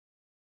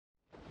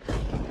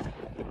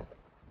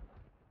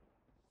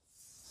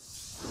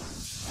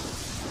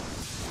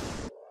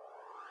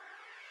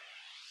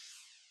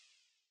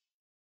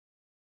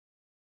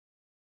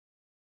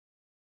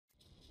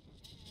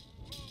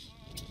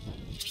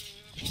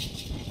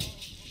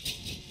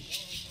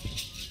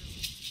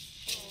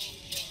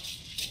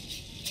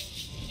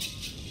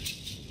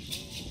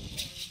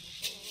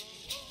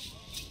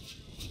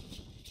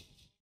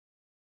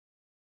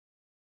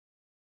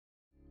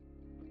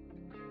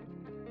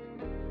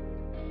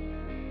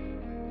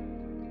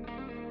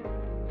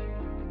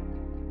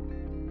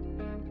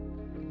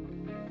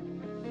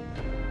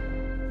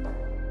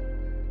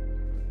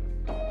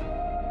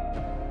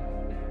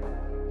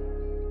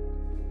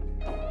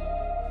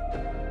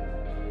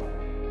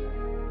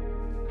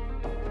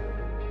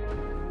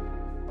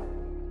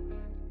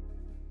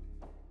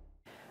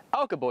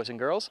Welcome, boys and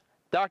girls.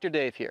 Dr.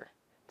 Dave here.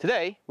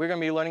 Today, we're going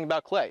to be learning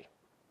about clay.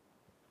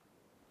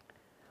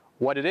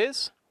 What it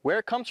is, where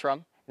it comes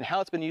from, and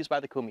how it's been used by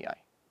the Kumeyaay.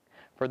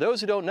 For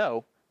those who don't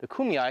know, the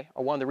Kumeyaay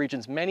are one of the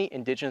region's many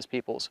indigenous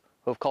peoples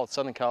who have called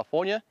Southern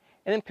California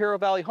and Imperial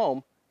Valley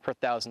home for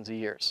thousands of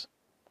years.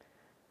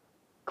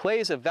 Clay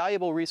is a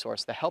valuable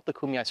resource that helped the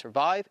Kumeyaay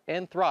survive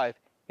and thrive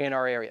in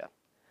our area.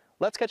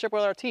 Let's catch up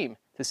with our team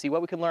to see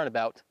what we can learn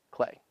about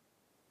clay.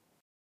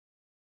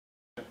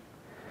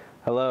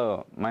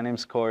 Hello, my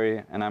name's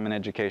Corey, and I'm an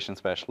education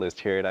specialist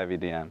here at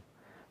IVDM.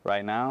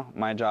 Right now,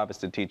 my job is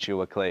to teach you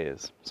what clay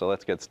is, so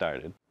let's get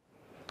started.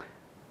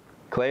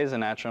 Clay is a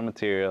natural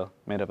material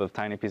made up of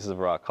tiny pieces of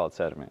rock called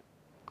sediment.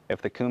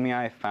 If the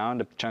Kumeyaay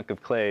found a chunk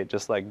of clay,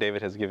 just like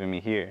David has given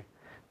me here,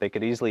 they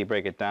could easily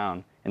break it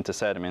down into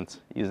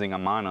sediments using a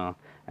mano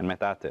and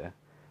metate,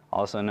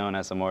 also known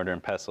as a mortar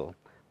and pestle,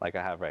 like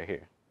I have right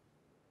here.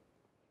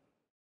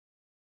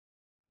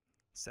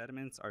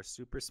 Sediments are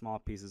super small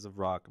pieces of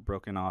rock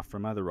broken off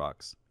from other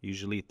rocks,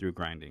 usually through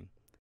grinding.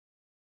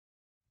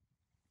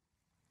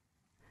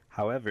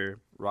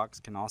 However, rocks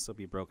can also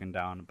be broken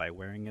down by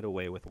wearing it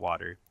away with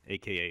water,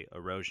 aka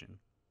erosion.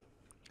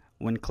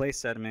 When clay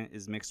sediment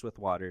is mixed with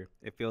water,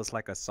 it feels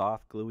like a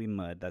soft, gluey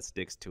mud that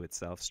sticks to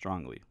itself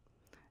strongly.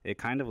 It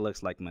kind of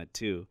looks like mud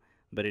too,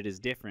 but it is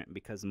different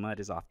because mud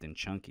is often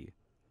chunky.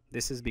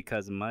 This is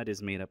because mud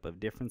is made up of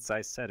different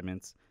sized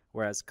sediments,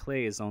 whereas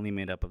clay is only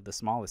made up of the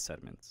smallest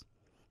sediments.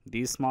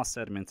 These small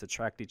sediments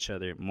attract each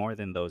other more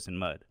than those in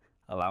mud,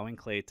 allowing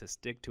clay to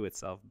stick to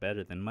itself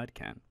better than mud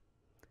can.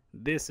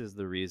 This is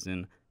the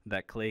reason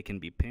that clay can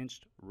be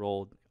pinched,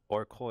 rolled,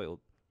 or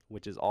coiled,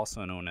 which is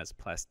also known as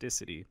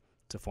plasticity,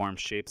 to form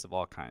shapes of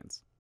all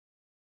kinds.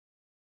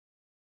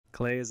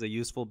 Clay is a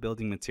useful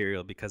building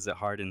material because it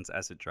hardens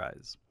as it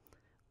dries.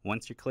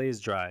 Once your clay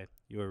is dry,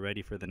 you are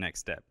ready for the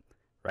next step.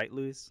 Right,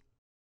 Luis?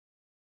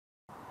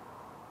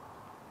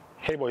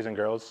 Hey boys and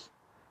girls,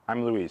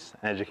 I'm Luis,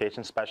 an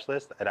education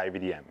specialist at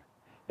IVDM.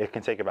 It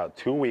can take about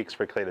 2 weeks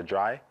for clay to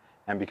dry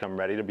and become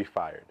ready to be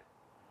fired.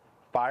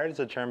 Fired is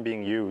a term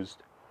being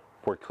used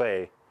for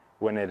clay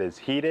when it is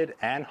heated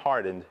and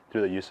hardened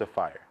through the use of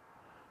fire.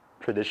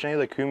 Traditionally,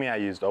 the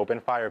Kumeyaay used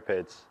open fire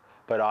pits,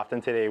 but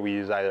often today we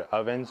use either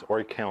ovens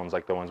or kilns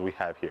like the ones we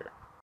have here.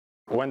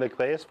 When the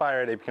clay is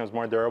fired, it becomes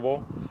more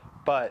durable,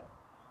 but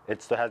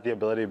it still has the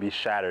ability to be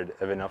shattered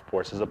if enough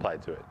force is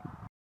applied to it.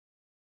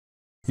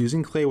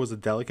 Using clay was a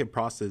delicate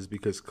process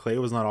because clay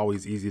was not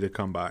always easy to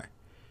come by.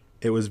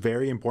 It was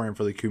very important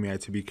for the Kumeyaay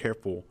to be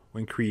careful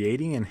when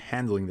creating and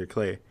handling their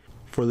clay.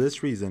 For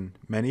this reason,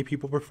 many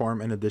people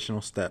perform an additional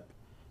step,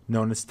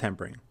 known as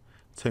tempering,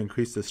 to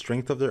increase the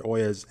strength of their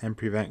oyas and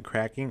prevent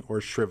cracking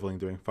or shriveling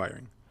during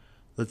firing.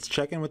 Let's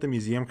check in with the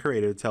museum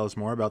curator to tell us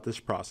more about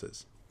this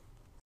process.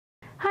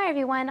 Hi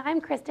everyone,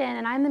 I'm Kristen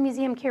and I'm the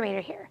museum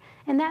curator here,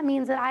 and that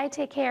means that I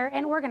take care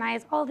and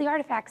organize all of the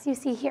artifacts you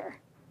see here.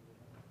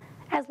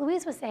 As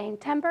Luis was saying,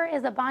 temper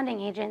is a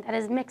bonding agent that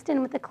is mixed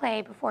in with the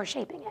clay before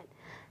shaping it.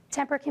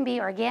 Temper can be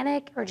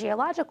organic or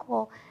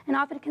geological and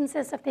often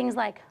consists of things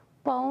like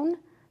bone,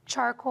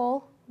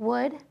 charcoal,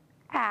 wood,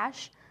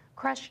 ash,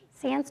 crushed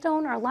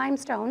sandstone or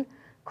limestone,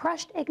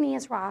 crushed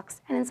igneous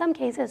rocks, and in some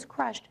cases,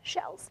 crushed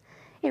shells.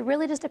 It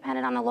really just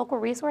depended on the local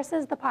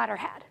resources the potter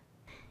had.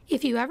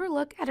 If you ever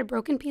look at a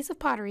broken piece of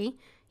pottery,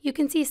 you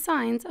can see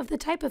signs of the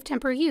type of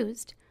temper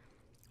used.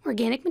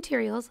 Organic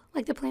materials,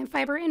 like the plant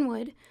fiber in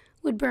wood,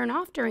 would burn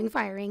off during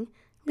firing,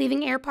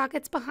 leaving air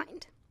pockets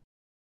behind.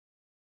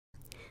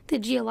 The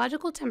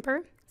geological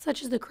temper,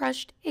 such as the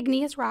crushed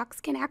igneous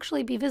rocks, can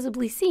actually be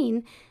visibly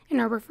seen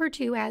and are referred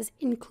to as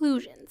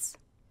inclusions.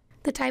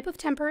 The type of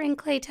temper in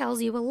clay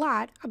tells you a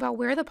lot about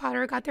where the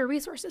potter got their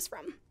resources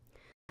from.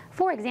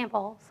 For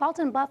example, Salt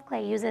and Bluff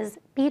clay uses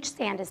beach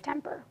sand as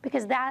temper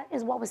because that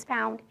is what was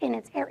found in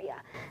its area.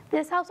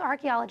 This helps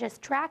archaeologists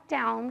track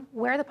down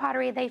where the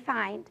pottery they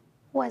find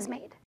was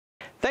made.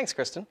 Thanks,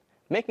 Kristen.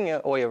 Making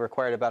an oya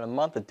required about a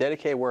month of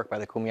dedicated work by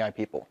the Kumeyaay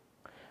people.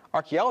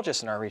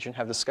 Archaeologists in our region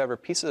have discovered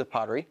pieces of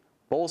pottery,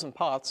 bowls, and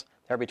pots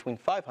that are between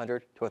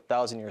 500 to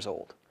 1,000 years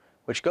old,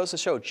 which goes to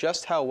show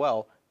just how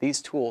well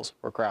these tools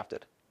were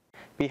crafted.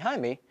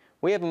 Behind me,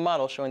 we have a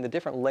model showing the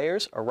different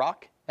layers of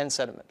rock and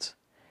sediments.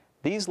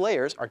 These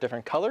layers are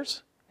different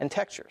colors and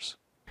textures.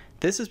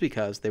 This is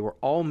because they were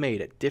all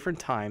made at different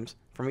times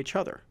from each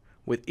other,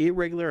 with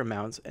irregular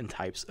amounts and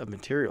types of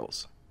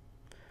materials.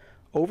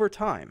 Over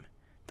time,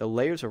 the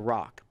layers of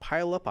rock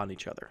pile up on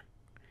each other.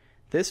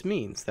 This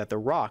means that the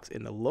rocks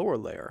in the lower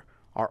layer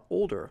are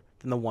older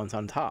than the ones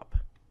on top.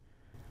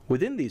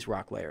 Within these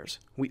rock layers,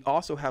 we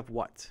also have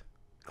what?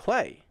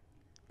 Clay.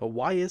 But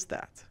why is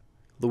that?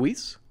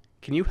 Luis,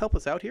 can you help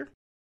us out here?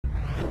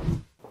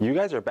 You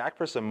guys are back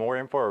for some more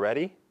info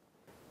already?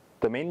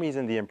 The main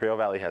reason the Imperial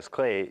Valley has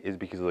clay is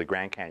because of the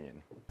Grand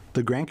Canyon.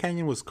 The Grand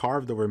Canyon was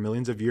carved over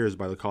millions of years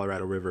by the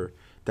Colorado River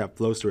that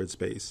flows through its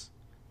base.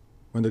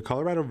 When the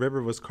Colorado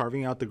River was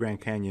carving out the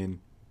Grand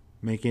Canyon,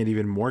 making it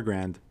even more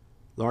grand,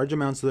 large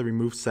amounts of the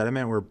removed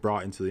sediment were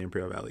brought into the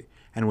Imperial Valley,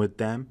 and with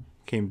them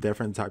came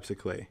different types of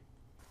clay.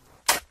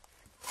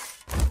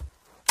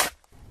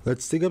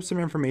 Let's dig up some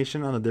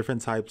information on the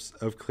different types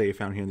of clay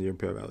found here in the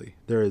Imperial Valley.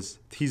 There is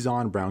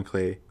Tizon brown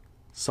clay,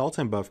 salt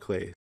and buff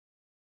clay,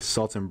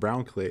 salt and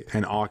brown clay,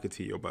 and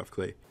Ocotillo buff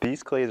clay.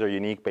 These clays are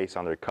unique based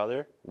on their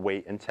color,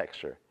 weight, and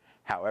texture.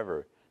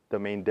 However, the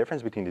main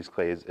difference between these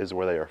clays is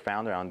where they are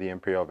found around the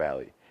Imperial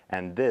Valley,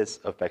 and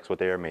this affects what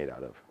they are made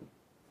out of.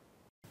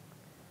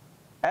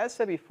 As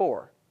said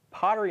before,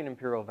 pottery in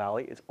Imperial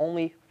Valley is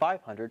only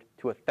 500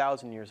 to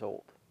 1,000 years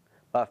old,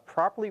 but if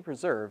properly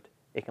preserved,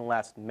 it can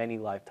last many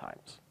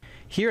lifetimes.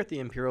 Here at the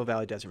Imperial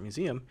Valley Desert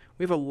Museum,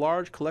 we have a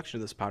large collection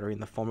of this pottery in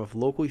the form of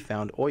locally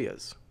found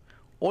ollas.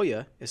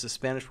 Olla is the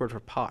Spanish word for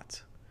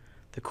pot.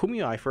 The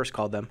Kumeyaay first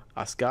called them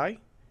askai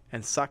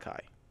and sakai.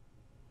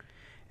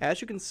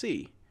 As you can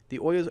see, the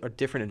ollas are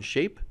different in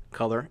shape,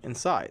 color, and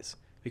size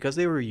because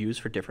they were used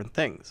for different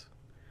things.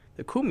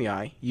 The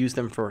Kumeyaay used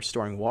them for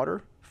storing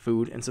water,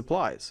 food, and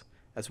supplies,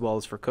 as well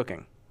as for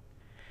cooking.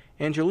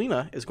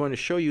 Angelina is going to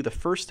show you the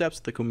first steps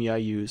the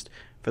Kumeyaay used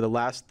for the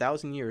last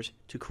 1,000 years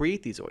to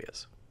create these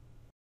ollas.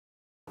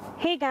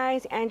 Hey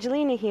guys,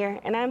 Angelina here,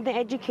 and I'm the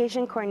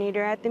education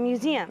coordinator at the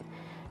museum.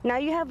 Now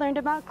you have learned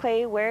about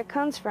clay, where it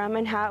comes from,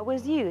 and how it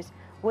was used.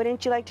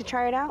 Wouldn't you like to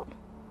try it out?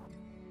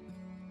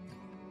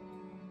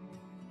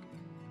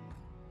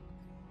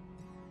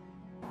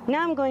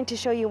 Now I'm going to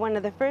show you one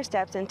of the first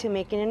steps into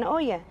making an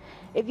olla.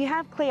 If you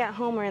have clay at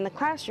home or in the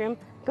classroom,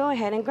 go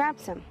ahead and grab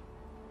some.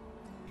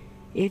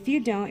 If you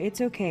don't, it's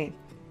okay.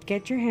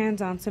 Get your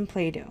hands on some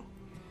Play-Doh.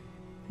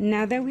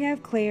 Now that we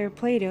have clay or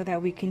Play-Doh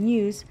that we can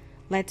use,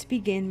 let's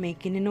begin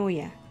making an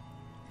olla.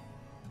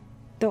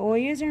 The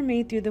ollas are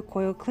made through the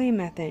coiled clay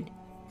method.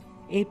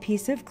 A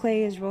piece of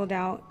clay is rolled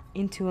out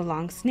into a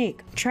long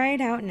snake. Try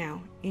it out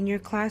now. In your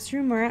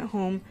classroom or at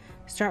home,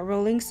 start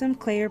rolling some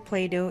clay or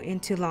Play-Doh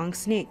into long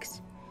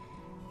snakes.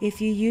 If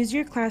you use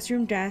your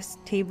classroom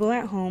desk, table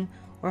at home,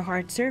 or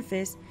hard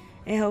surface,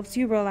 it helps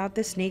you roll out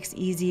the snakes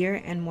easier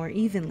and more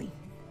evenly.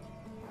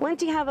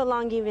 Once you have a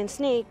long even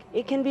snake,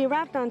 it can be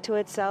wrapped onto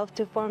itself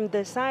to form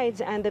the sides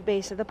and the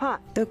base of the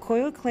pot. The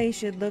coiled clay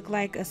should look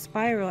like a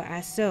spiral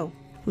as so.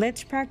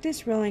 Let's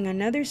practice rolling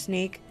another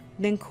snake,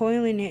 then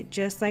coiling it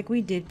just like we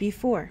did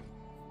before.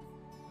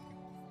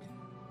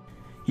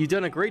 You've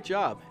done a great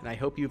job, and I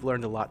hope you've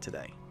learned a lot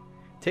today.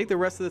 Take the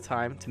rest of the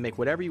time to make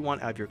whatever you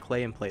want out of your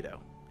clay and Play-Doh.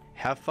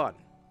 Have fun.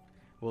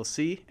 We'll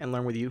see and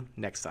learn with you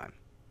next time.